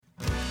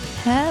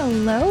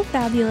Hello,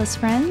 fabulous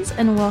friends,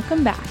 and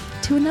welcome back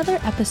to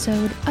another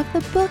episode of the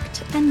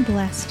Booked and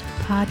Blessed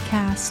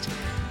podcast.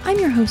 I'm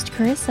your host,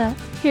 Carissa,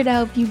 here to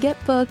help you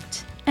get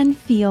booked and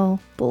feel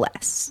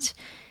blessed.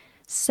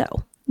 So,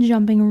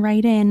 jumping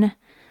right in,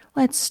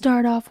 let's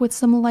start off with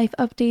some life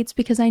updates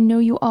because I know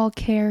you all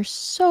care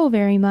so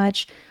very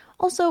much.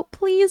 Also,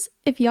 please,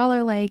 if y'all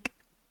are like,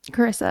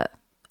 Carissa,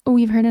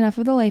 we've heard enough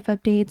of the life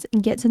updates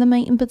and get to the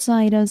meat and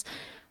potatoes,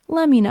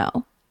 let me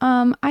know.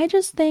 I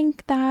just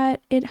think that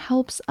it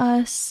helps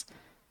us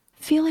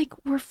feel like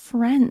we're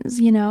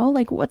friends,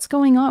 like what's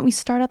going on. We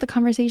start out the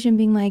conversation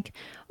being like,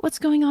 what's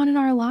going on in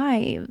our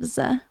lives?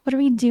 What are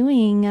we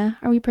doing?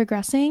 Are we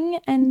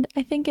progressing? And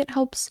I think it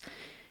helps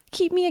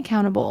keep me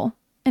accountable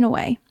in a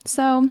way.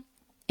 So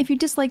if you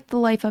dislike the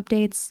life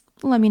updates,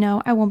 let me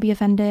know. I won't be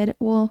offended.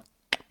 We'll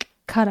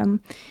cut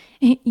them.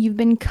 You've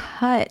been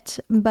cut,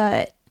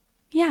 but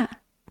yeah,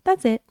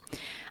 that's it.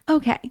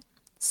 Okay,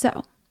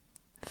 so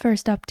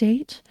first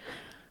update,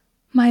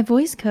 my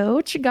voice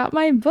coach got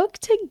my book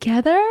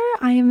together.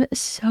 I am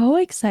so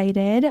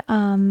excited.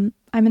 I'm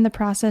in the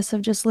process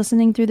of just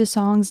listening through the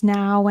songs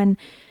now and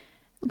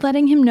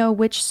letting him know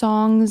which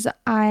songs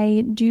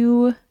I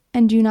do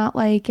and do not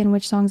like and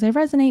which songs I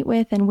resonate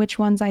with and which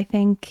ones I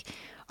think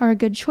are a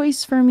good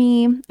choice for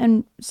me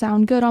and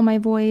sound good on my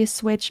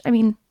voice, which, I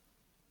mean,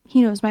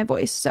 he knows my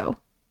voice, so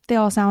they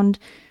all sound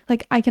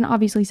like I can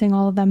obviously sing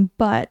all of them,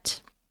 but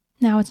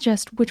now it's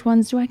just which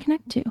ones do I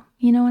connect to?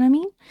 You know what I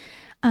mean?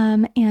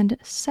 And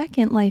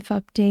second life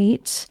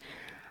update,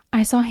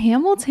 I saw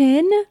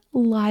Hamilton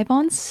live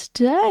on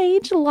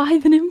stage,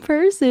 live and in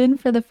person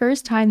for the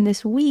first time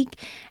this week.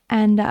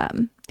 And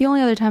the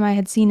only other time I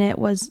had seen it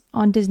was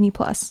on Disney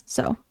Plus.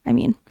 So, I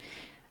mean,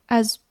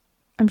 as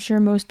I'm sure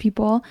most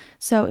people.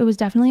 So it was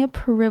definitely a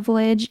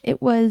privilege.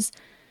 It was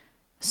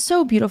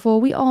so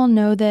beautiful. We all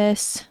know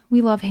this.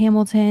 We love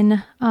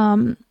Hamilton.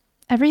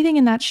 Everything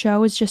in that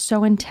show is just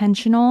so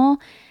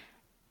intentional,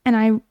 and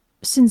I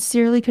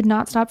sincerely could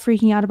not stop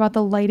freaking out about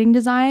the lighting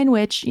design,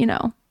 which,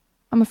 I'm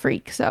a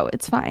freak, so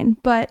it's fine.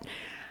 But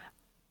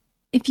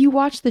if you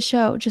watch the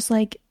show, just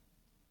like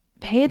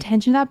pay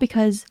attention to that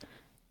because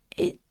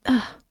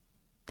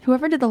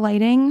whoever did the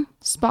lighting,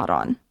 spot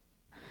on.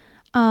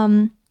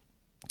 And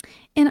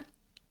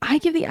I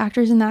give the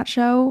actors in that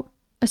show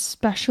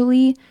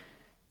especially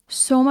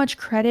so much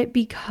credit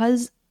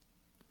because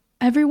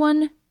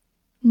everyone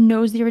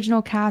knows the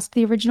original cast.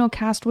 The original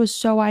cast was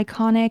so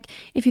iconic.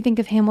 If you think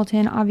of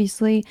Hamilton,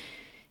 obviously,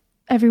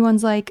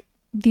 everyone's like,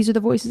 these are the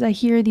voices I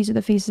hear, these are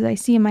the faces I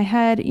see in my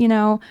head,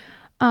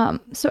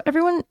 So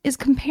everyone is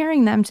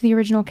comparing them to the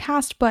original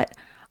cast, but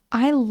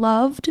I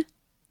loved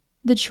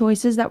the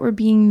choices that were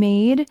being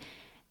made.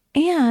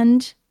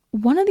 And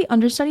one of the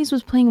understudies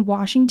was playing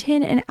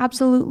Washington and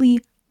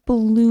absolutely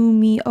blew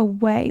me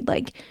away.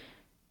 Like,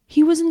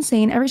 he was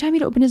insane. Every time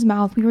he'd open his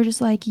mouth, we were just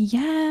like,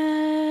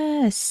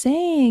 yes,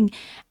 sing.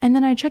 And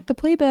then I checked the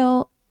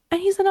playbill and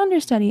he's an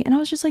understudy. And I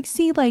was just like,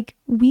 see, like,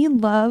 we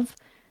love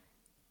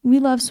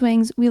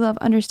swings. We love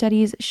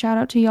understudies. Shout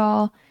out to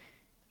y'all.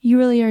 You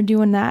really are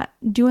doing that,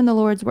 doing the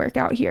Lord's work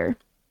out here.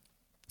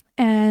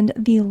 And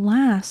the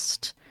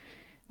last,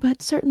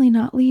 but certainly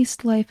not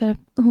least life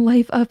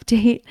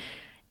update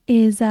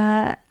is,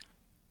 your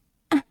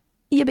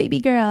baby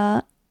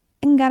girl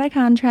got a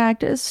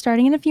contract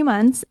starting in a few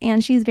months,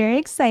 and she's very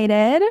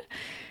excited.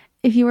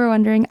 If you were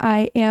wondering,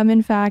 I am,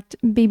 in fact,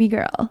 baby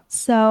girl.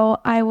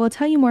 So I will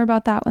tell you more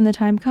about that when the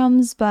time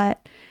comes,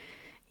 but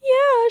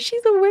yeah,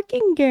 she's a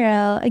working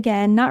girl.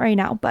 Again, not right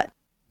now, but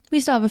we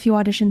still have a few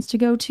auditions to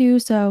go to,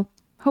 so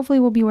hopefully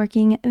we'll be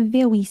working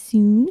very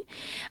soon.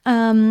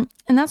 And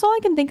that's all I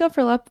can think of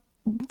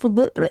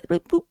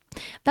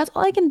that's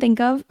all I can think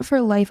of for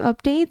life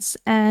updates.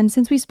 And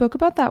since we spoke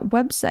about that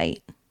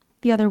website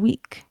the other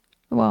week,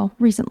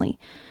 recently,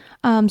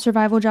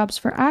 survival jobs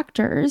for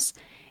actors,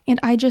 and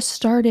I just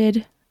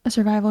started a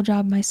survival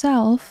job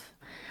myself.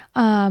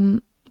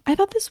 I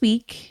thought this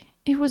week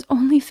it was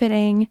only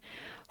fitting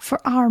for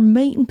our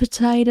meat and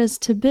potatoes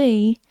to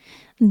be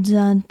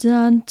dun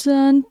dun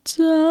dun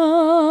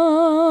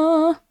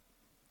dun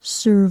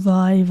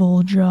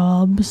survival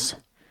jobs,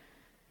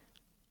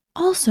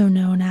 also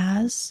known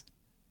as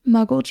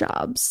muggle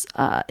jobs.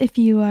 If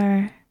you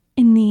are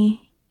in the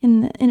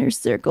inner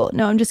circle.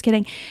 No, I'm just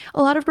kidding.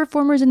 A lot of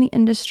performers in the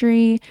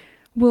industry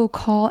will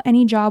call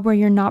any job where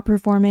you're not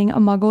performing a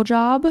muggle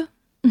job.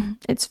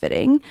 It's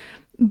fitting.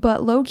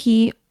 But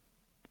low-key,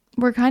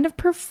 we're kind of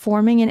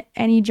performing in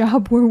any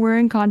job where we're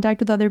in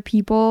contact with other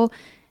people,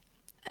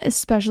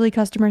 especially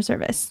customer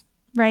service,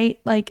 right?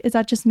 Like, is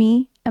that just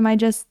me? Am I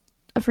just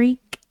a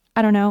freak?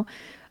 I don't know.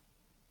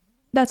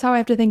 That's how I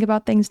have to think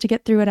about things to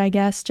get through it, I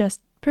guess.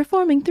 Just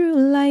performing through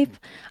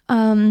life.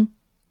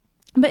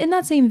 But in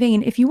that same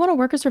vein, if you want to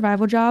work a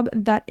survival job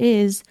that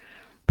is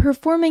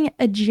performing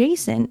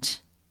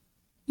adjacent,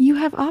 you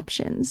have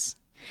options.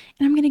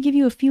 And I'm going to give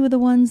you a few of the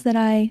ones that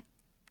I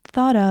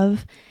thought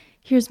of.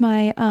 Here's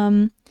my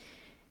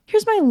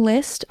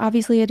list.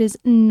 Obviously, it is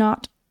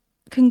not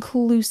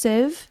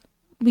conclusive.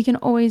 We can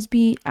always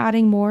be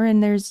adding more,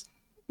 and there's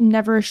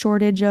never a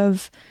shortage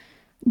of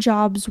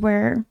jobs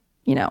where,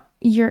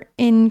 you're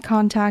in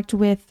contact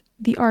with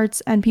the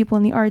arts and people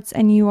in the arts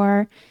and you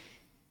are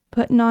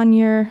putting on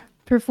your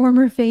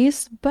performer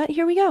face. But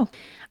here we go.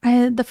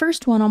 The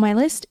first one on my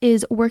list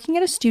is working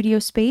at a studio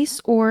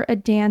space or a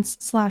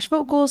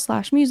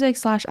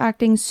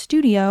dance/vocal/music/acting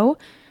studio,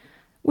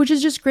 which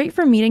is just great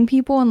for meeting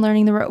people and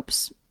learning the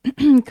ropes.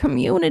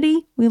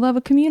 Community. We love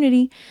a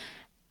community.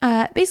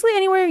 Basically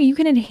anywhere you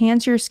can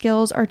enhance your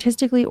skills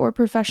artistically or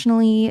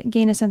professionally,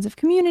 gain a sense of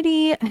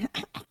community,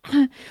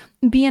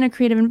 be in a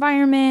creative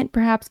environment,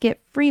 perhaps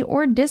get free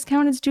or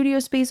discounted studio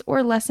space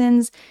or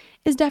lessons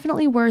is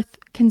definitely worth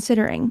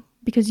considering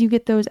because you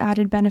get those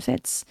added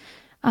benefits.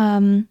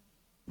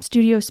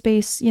 Studio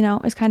space,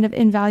 is kind of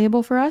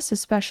invaluable for us,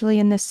 especially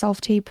in this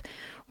self-tape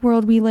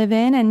world we live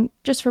in. And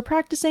just for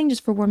practicing,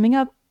 just for warming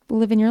up,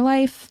 living your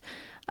life,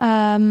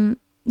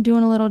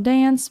 doing a little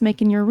dance,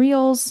 making your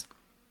reels,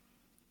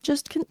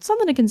 just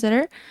something to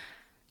consider.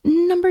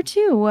 Number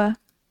 2,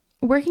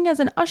 working as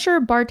an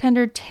usher,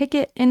 bartender,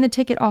 ticket in the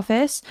ticket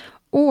office,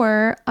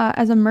 or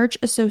as a merch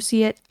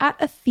associate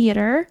at a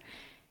theater.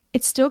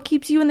 It still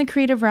keeps you in the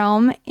creative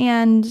realm.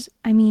 And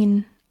I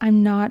mean,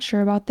 I'm not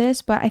sure about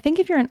this, but I think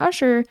if you're an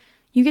usher,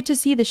 you get to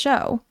see the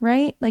show,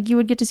 right? Like you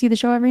would get to see the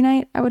show every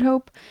night, I would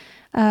hope,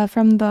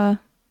 from the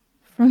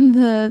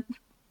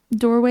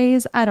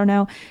doorways. I don't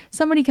know.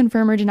 Somebody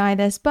confirm or deny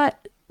this,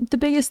 but the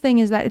biggest thing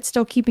is that it's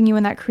still keeping you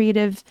in that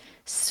creative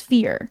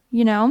sphere,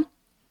 how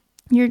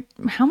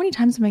many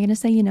times am I going to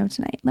say,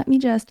 tonight? Let me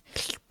just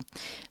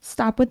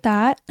stop with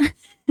that.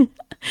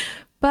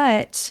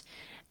 But,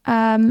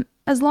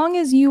 as long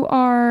as you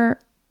are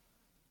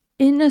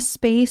in a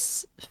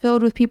space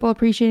filled with people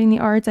appreciating the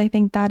arts, I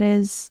think that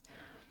is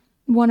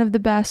one of the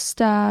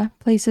best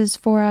places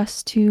for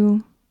us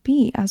to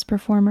be as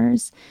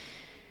performers.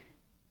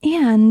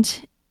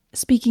 And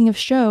speaking of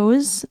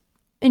shows,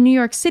 in New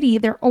York City,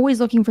 they're always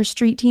looking for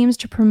street teams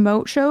to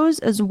promote shows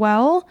as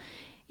well.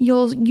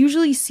 You'll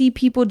usually see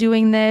people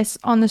doing this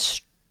on the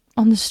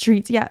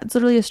streets. Yeah, it's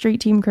literally a street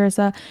team,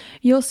 Carissa.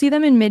 You'll see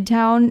them in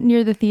Midtown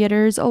near the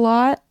theaters a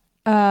lot,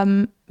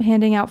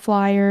 handing out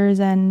flyers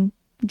and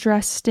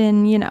dressed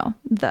in, oh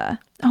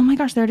my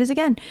gosh, there it is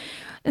again.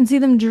 And see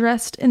them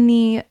dressed in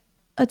the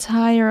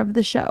attire of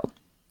the show.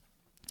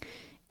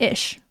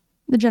 Ish.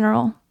 The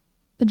general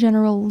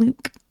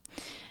look.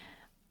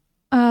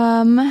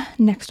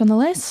 Next on the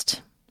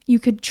list, you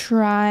could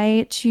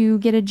try to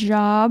get a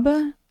job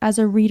as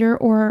a reader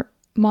or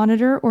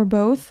monitor or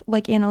both,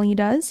 like Annalie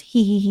does.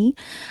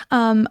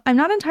 I'm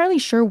not entirely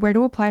sure where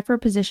to apply for a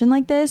position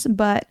like this,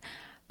 but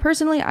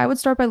personally, I would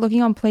start by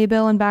looking on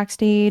Playbill and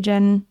Backstage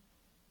and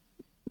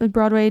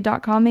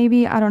Broadway.com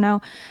maybe, I don't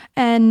know.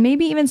 And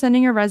maybe even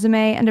sending your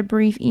resume and a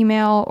brief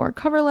email or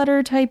cover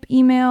letter type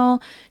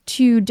email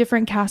to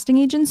different casting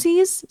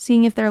agencies,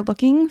 seeing if they're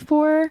looking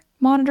for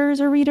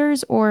monitors or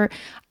readers. Or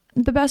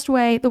the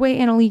way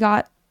Annalie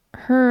got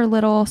her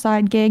little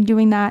side gig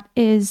doing that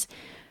is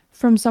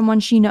from someone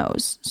she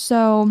knows.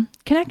 So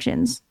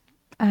connections,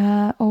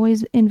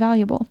 always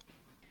invaluable.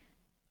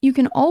 You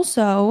can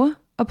also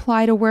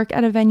apply to work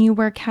at a venue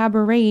where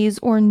cabarets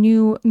or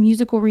new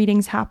musical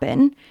readings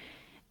happen.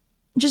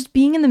 Just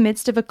being in the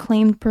midst of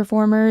acclaimed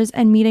performers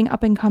and meeting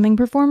up-and-coming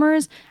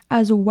performers,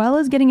 as well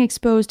as getting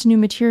exposed to new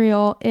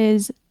material,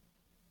 is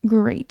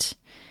great.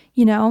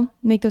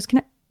 Make those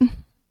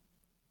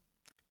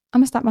I'm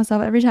gonna stop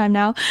myself every time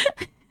now.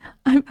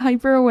 I'm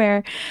hyper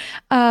aware.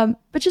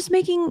 But just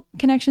making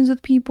connections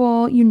with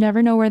people, you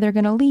never know where they're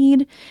gonna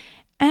lead.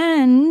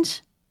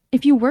 And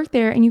if you work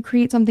there and you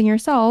create something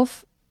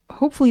yourself,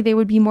 hopefully they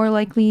would be more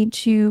likely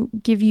to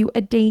give you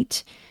a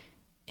date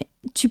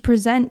to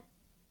present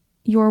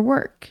your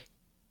work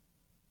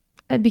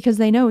because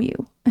they know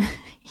you.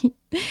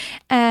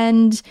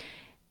 And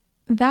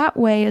that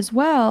way as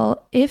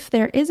well, if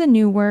there is a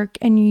new work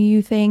and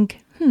you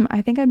think,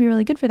 I think I'd be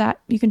really good for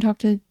that, you can talk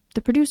to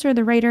the producer,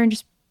 the writer, and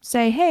just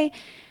say, hey,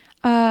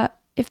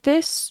 if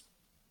this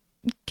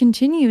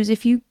continues,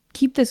 if you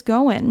keep this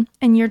going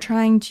and you're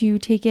trying to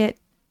take it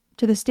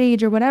to the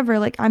stage or whatever,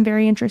 like, I'm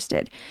very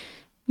interested.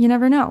 You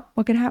never know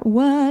what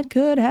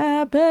could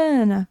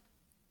happen.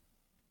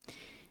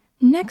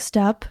 Next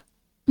up,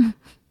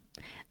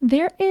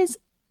 there is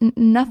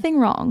nothing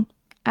wrong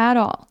at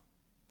all.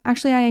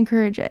 Actually, I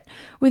encourage it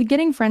with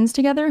getting friends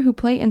together who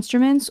play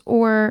instruments,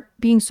 or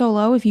being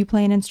solo if you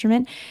play an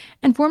instrument,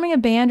 and forming a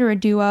band or a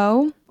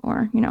duo,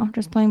 or,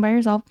 just playing by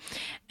yourself,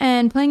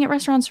 and playing at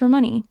restaurants for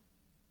money.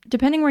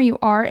 Depending where you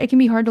are, it can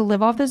be hard to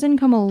live off this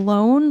income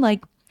alone.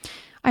 Like,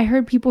 I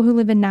heard people who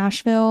live in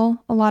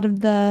Nashville, a lot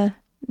of the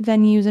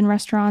venues and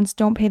restaurants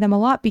don't pay them a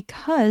lot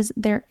because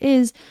there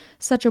is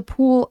such a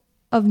pool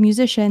of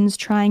musicians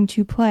trying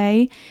to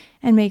play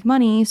and make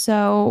money.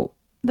 So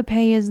the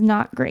pay is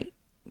not great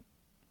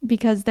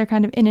because they're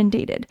kind of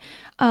inundated.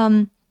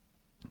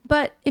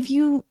 But if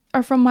you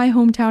are from my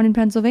hometown in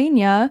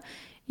Pennsylvania,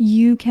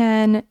 you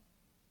can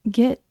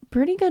get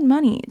pretty good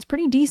money. It's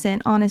pretty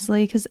decent,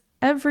 honestly, because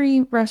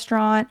every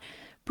restaurant,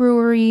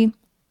 brewery,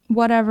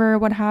 whatever,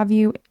 what have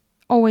you,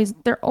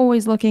 they're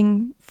always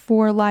looking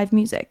for live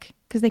music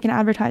because they can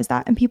advertise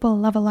that, and people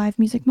love a live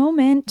music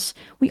moment.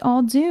 We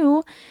all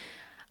do.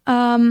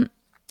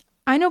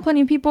 I know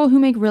plenty of people who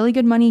make really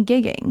good money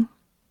gigging.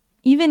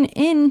 Even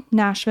in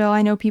Nashville,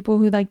 I know people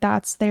who like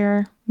that's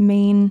their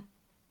main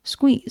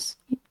squeeze.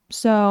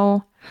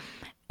 So,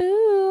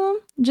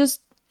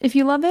 just if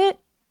you love it,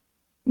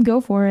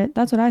 go for it.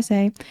 That's what I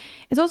say.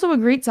 It's also a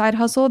great side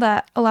hustle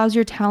that allows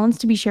your talents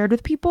to be shared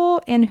with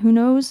people, and who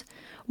knows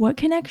what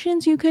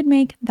connections you could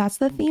make. That's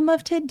the theme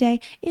of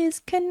today, is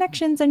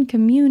connections and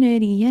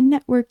community and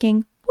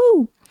networking.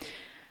 Woo!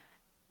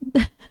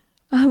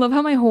 I love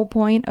how my whole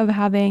point of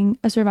having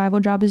a survival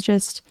job is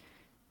just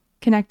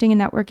connecting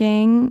and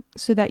networking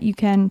so that you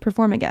can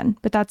perform again.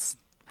 But that's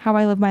how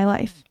I live my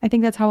life. I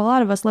think that's how a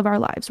lot of us live our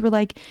lives. We're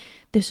like,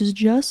 this is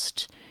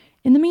just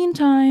in the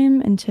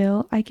meantime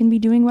until I can be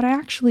doing what I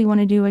actually want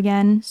to do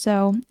again.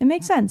 So it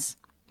makes sense.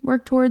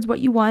 Work towards what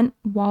you want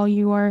while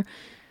you are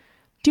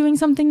doing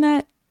something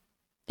that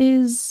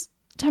is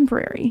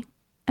temporary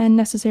and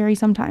necessary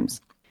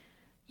sometimes.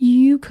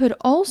 You could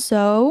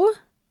also,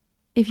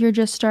 if you're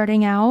just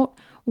starting out,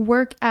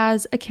 work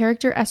as a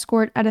character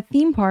escort at a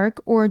theme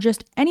park or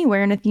just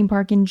anywhere in a theme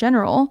park in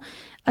general,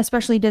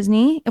 especially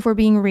Disney, if we're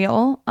being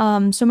real.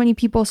 So many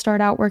people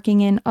start out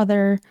working in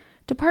other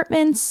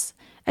departments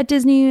at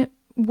Disney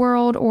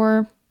World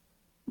or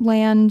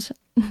Land.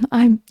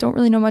 I don't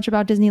really know much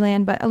about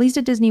Disneyland, but at least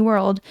at Disney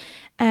World,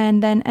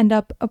 and then end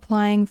up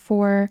applying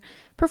for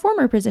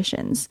performer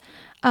positions.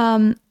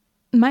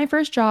 My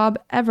first job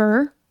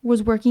ever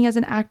was working as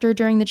an actor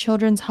during the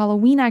children's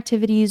Halloween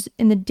activities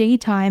in the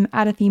daytime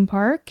at a theme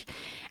park.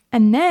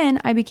 And then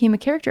I became a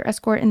character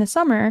escort in the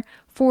summer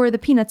for the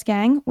Peanuts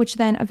gang, which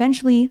then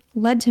eventually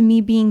led to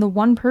me being the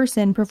one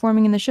person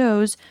performing in the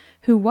shows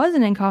who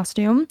wasn't in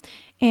costume.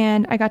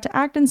 And I got to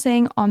act and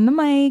sing on the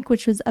mic,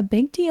 which was a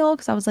big deal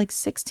because I was like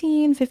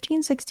 16.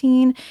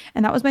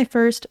 And that was my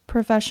first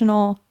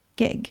professional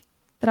gig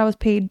that I was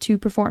paid to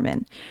perform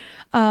in.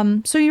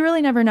 So you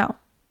really never know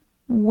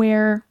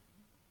where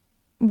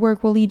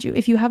work will lead you.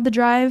 If you have the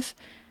drive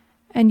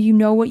and you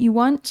know what you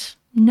want,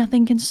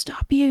 nothing can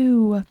stop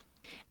you.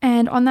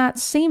 And on that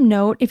same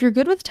note, if you're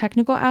good with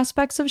technical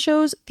aspects of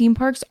shows, theme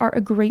parks are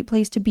a great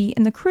place to be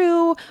in the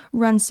crew,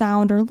 run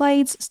sound or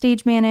lights,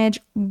 stage manage,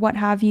 what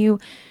have you.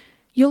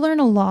 You'll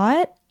learn a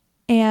lot.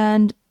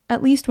 And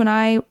at least when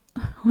I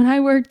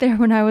worked there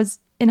when I was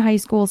in high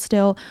school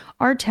still,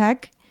 our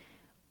tech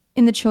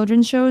in the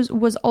children's shows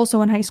was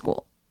also in high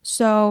school.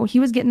 So he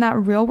was getting that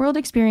real world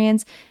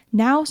experience.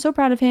 Now, so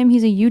proud of him.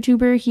 He's a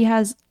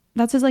YouTuber.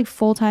 That's his like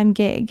full-time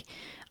gig.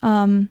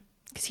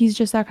 Because he's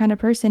just that kind of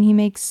person. He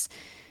makes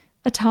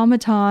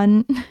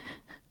automaton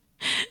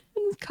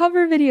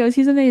cover videos.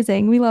 He's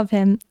amazing. We love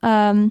him.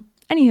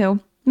 Anywho,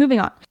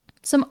 moving on.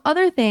 Some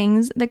other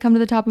things that come to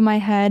the top of my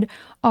head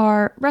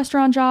are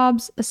restaurant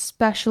jobs,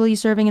 especially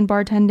serving and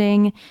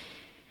bartending.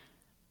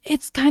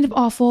 It's kind of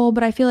awful,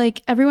 but I feel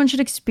like everyone should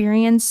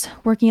experience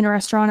working in a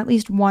restaurant at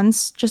least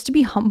once just to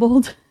be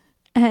humbled.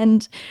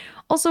 And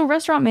also,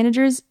 restaurant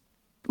managers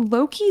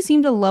low-key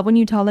seem to love when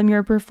you tell them you're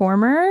a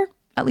performer,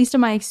 at least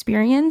in my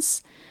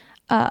experience,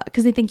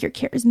 because they think you're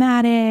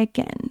charismatic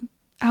and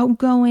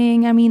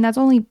outgoing. I mean, that's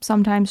only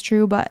sometimes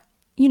true, but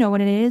you know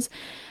what it is.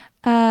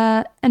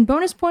 And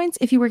bonus points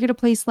if you work at a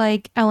place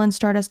like Ellen's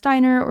Stardust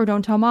Diner or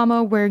Don't Tell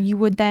Mama, where you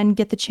would then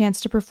get the chance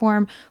to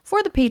perform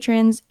for the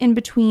patrons in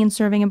between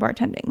serving and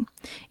bartending.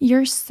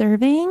 You're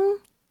serving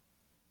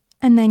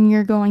and then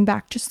you're going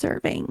back to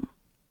serving.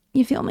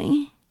 You feel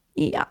me?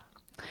 Yeah.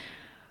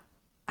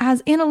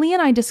 As Annalie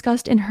and I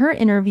discussed in her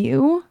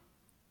interview,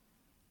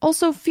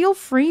 also feel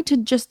free to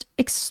just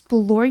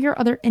explore your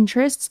other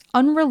interests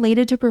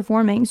unrelated to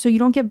performing so you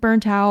don't get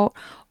burnt out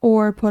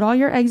or put all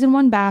your eggs in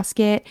one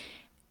basket.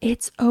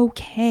 It's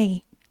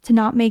okay to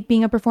not make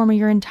being a performer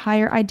your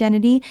entire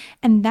identity.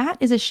 And that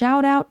is a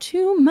shout out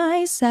to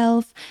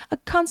myself, a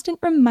constant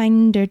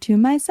reminder to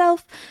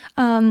myself.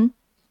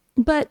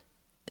 But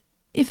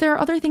if there are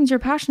other things you're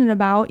passionate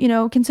about,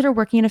 consider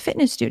working in a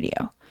fitness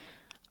studio.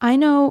 I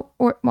know,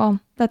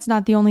 that's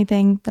not the only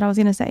thing that I was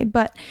going to say,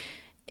 but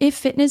if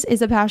fitness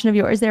is a passion of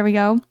yours, there we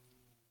go.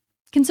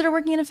 Consider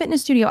working in a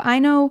fitness studio. I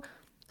know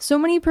so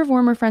many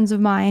performer friends of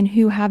mine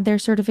who have their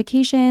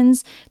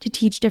certifications to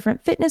teach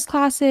different fitness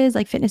classes,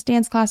 like fitness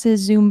dance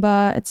classes,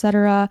 Zumba,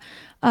 etc.,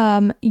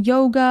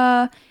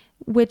 yoga,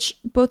 which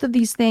both of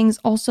these things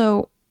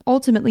also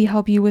ultimately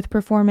help you with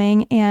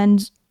performing,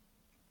 and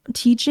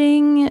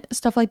teaching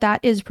stuff like that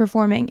is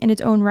performing in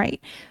its own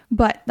right.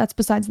 But that's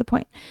besides the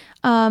point.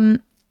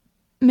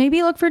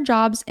 Maybe look for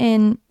jobs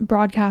in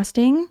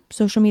broadcasting,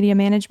 social media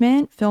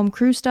management, film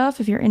crew stuff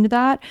if you're into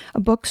that, a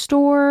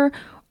bookstore,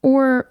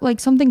 or like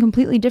something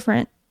completely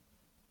different,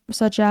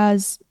 such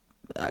as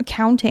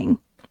accounting.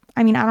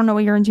 I mean, I don't know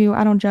what you're into.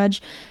 I don't judge.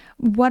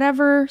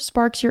 Whatever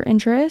sparks your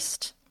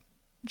interest,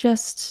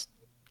 just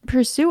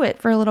pursue it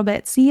for a little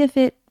bit. See if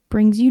it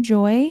brings you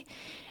joy.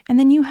 And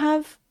then you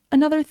have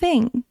another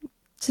thing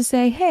to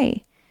say,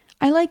 hey,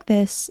 I like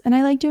this and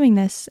I like doing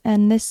this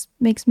and this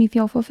makes me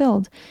feel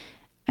fulfilled.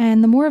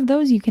 And the more of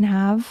those you can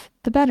have,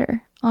 the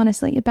better.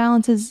 Honestly, it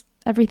balances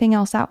everything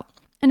else out.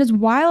 And as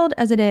wild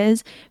as it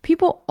is,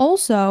 people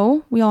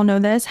also, we all know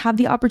this, have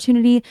the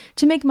opportunity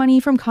to make money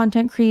from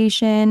content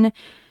creation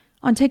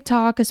on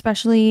TikTok,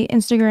 especially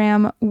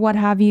Instagram, what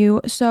have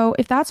you. So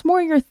if that's more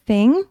your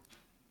thing,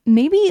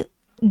 maybe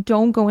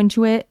don't go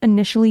into it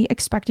initially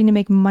expecting to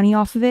make money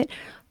off of it,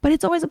 but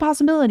it's always a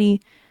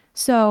possibility.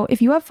 So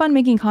if you have fun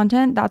making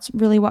content, that's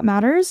really what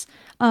matters.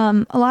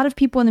 A lot of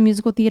people in the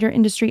musical theater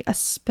industry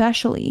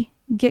especially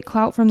get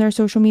clout from their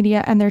social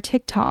media and their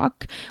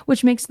TikTok,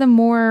 which makes them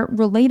more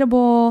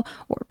relatable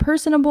or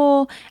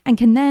personable and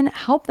can then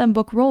help them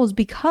book roles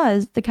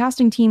because the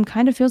casting team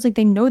kind of feels like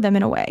they know them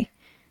in a way,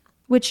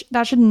 which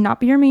that should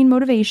not be your main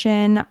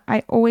motivation.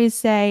 I always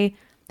say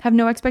have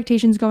no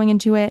expectations going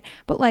into it.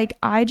 But like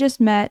I just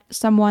met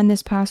someone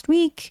this past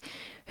week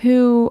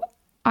who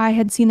I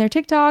had seen their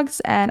TikToks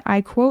and I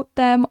quote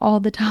them all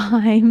the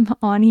time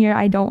on here.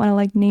 I don't want to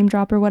like name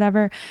drop or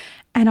whatever.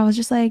 And I was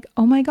just like,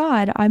 oh my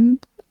God,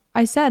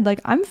 I said, like,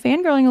 I'm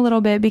fangirling a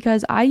little bit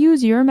because I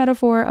use your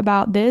metaphor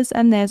about this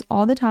and this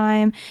all the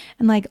time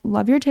and like,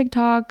 love your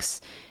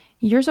TikToks.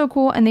 You're so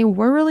cool. And they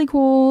were really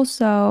cool.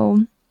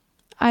 So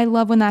I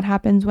love when that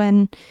happens,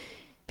 when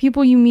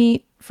people you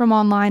meet from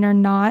online are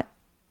not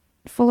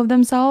full of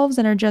themselves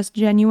and are just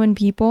genuine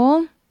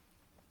people.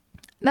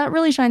 That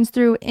really shines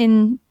through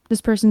in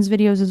this person's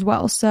videos as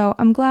well. So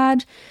I'm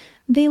glad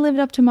they lived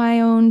up to my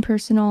own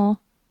personal,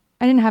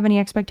 I didn't have any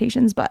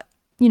expectations, but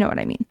you know what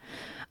I mean.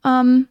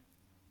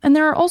 And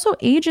there are also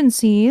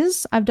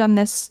agencies, I've done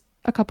this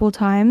a couple of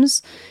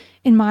times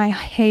in my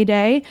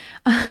heyday,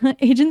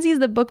 agencies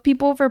that book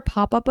people for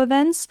pop-up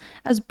events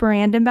as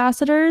brand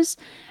ambassadors.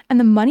 And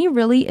the money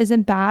really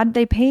isn't bad.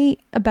 They pay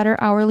a better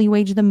hourly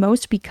wage than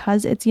most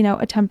because it's, you know,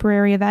 a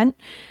temporary event.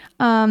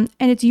 And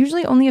it's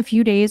usually only a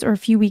few days or a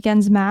few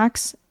weekends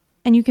max.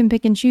 And you can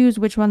pick and choose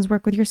which ones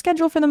work with your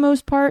schedule for the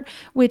most part,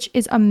 which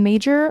is a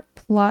major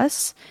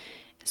plus,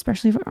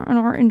 especially in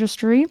our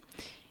industry.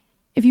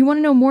 If you want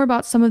to know more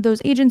about some of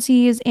those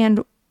agencies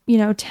and, you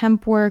know,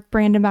 temp work,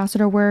 brand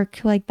ambassador work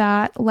like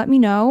that, let me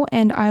know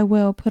and I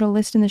will put a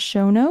list in the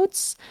show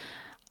notes.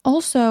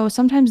 Also,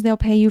 sometimes they'll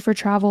pay you for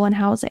travel and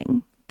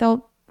housing.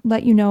 They'll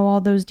let you know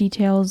all those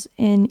details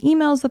in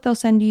emails that they'll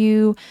send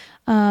you,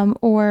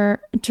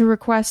 or to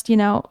request, you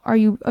know, are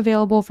you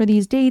available for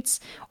these dates?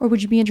 Or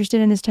would you be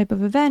interested in this type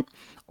of event?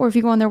 Or if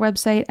you go on their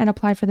website and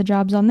apply for the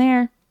jobs on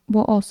there,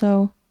 we'll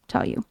also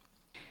tell you.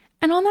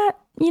 And on that,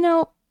 you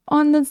know,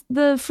 on the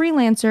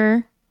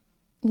freelancer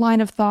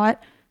line of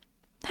thought,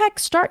 heck,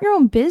 start your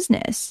own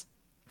business.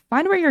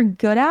 Find where you're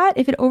good at.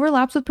 If it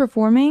overlaps with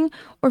performing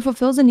or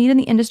fulfills a need in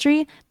the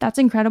industry, that's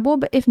incredible.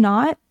 But if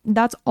not,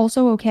 that's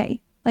also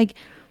okay. Like,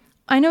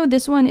 I know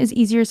this one is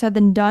easier said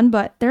than done,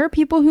 but there are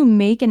people who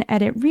make and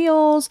edit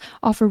reels,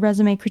 offer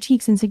resume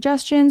critiques and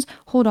suggestions,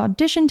 hold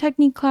audition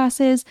technique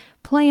classes,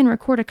 play and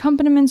record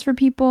accompaniments for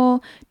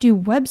people, do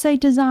website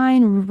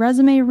design,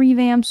 resume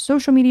revamps,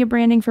 social media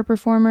branding for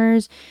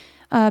performers,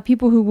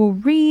 people who will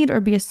read or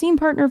be a scene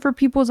partner for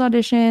people's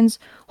auditions,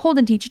 hold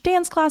and teach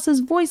dance classes,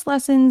 voice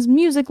lessons,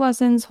 music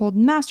lessons, hold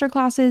master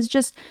classes.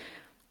 Just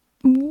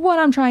what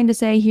I'm trying to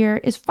say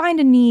here is find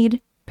a need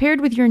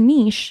paired with your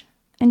niche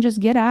and just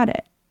get at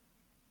it.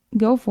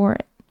 Go for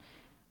it.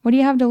 What do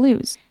you have to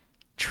lose?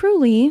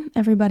 Truly,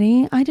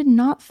 everybody, I did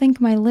not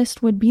think my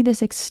list would be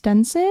this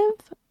extensive,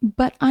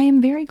 but I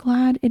am very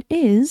glad it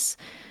is.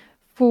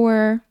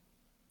 For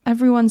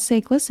everyone's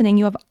sake listening,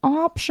 you have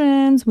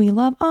options. We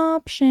love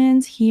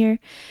options here.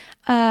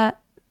 There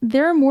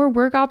are more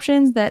work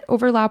options that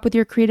overlap with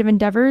your creative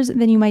endeavors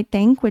than you might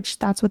think, which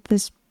that's what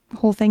this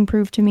whole thing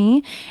proved to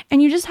me.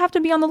 And you just have to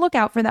be on the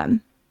lookout for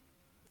them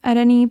at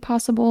any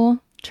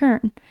possible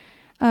turn.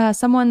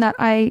 Someone that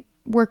I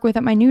work with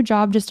at my new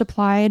job just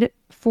applied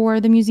for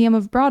the Museum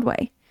of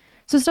Broadway.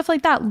 So stuff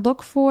like that.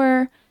 Look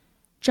for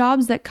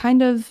jobs that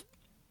kind of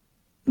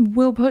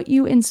will put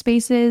you in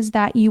spaces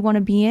that you want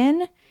to be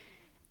in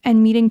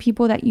and meeting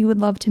people that you would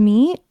love to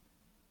meet,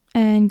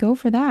 and go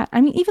for that.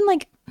 I mean, even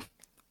like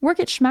work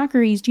at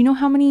Schmackery's. Do you know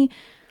how many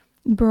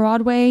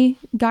Broadway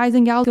guys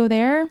and gals go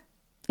there?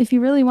 If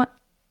you really want,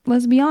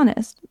 let's be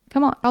honest.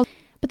 Come on.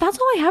 But that's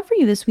all I have for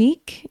you this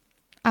week.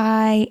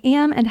 I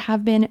am and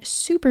have been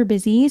super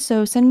busy,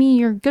 so send me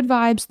your good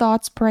vibes,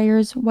 thoughts,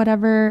 prayers,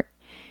 whatever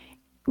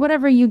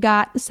you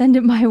got, send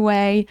it my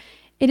way.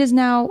 It is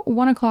now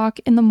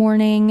 1:00 in the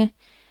morning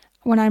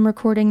when I'm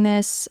recording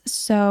this,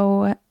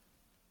 so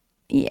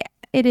yeah,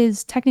 it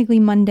is technically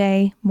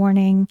Monday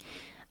morning.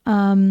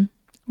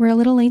 We're a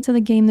little late to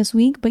the game this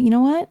week, but you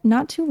know what?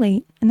 Not too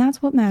late, and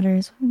that's what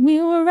matters. We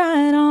were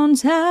right on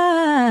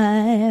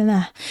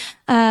time.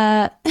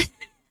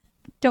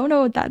 Don't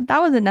know what that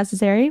wasn't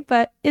necessary,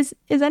 but is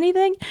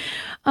anything.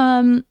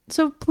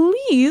 So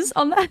please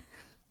on that,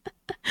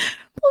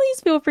 please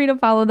feel free to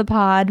follow the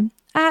pod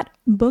at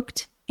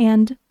Booked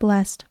and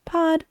Blessed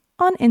Pod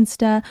on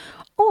Insta,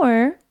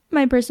 or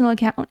my personal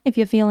account if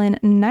you're feeling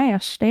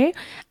nasty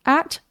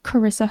at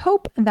Carissa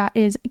Hope. That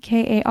is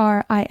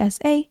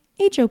KARISA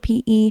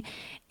HOPE.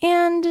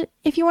 And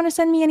if you want to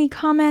send me any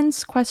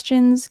comments,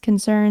 questions,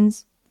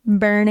 concerns,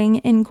 burning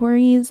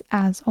inquiries,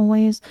 as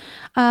always,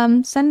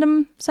 send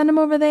them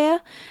over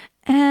there.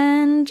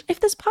 And if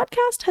this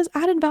podcast has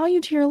added value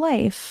to your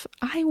life,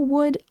 I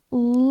would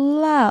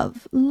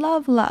love,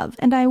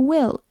 and I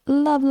will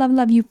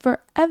love you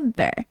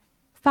forever,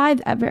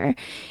 5 ever,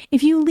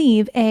 if you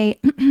leave a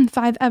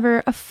 5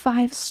 ever, a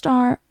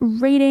 5-star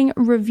rating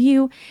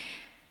review.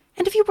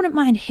 And if you wouldn't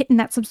mind hitting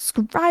that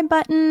subscribe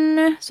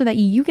button so that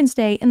you can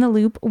stay in the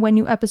loop when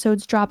new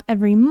episodes drop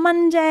every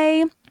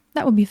Monday,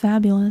 that would be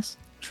fabulous,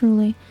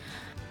 truly.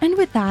 And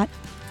with that,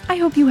 I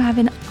hope you have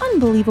an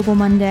unbelievable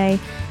Monday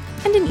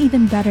and an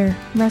even better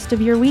rest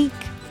of your week.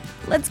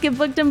 Let's get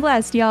booked and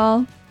blessed,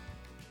 y'all.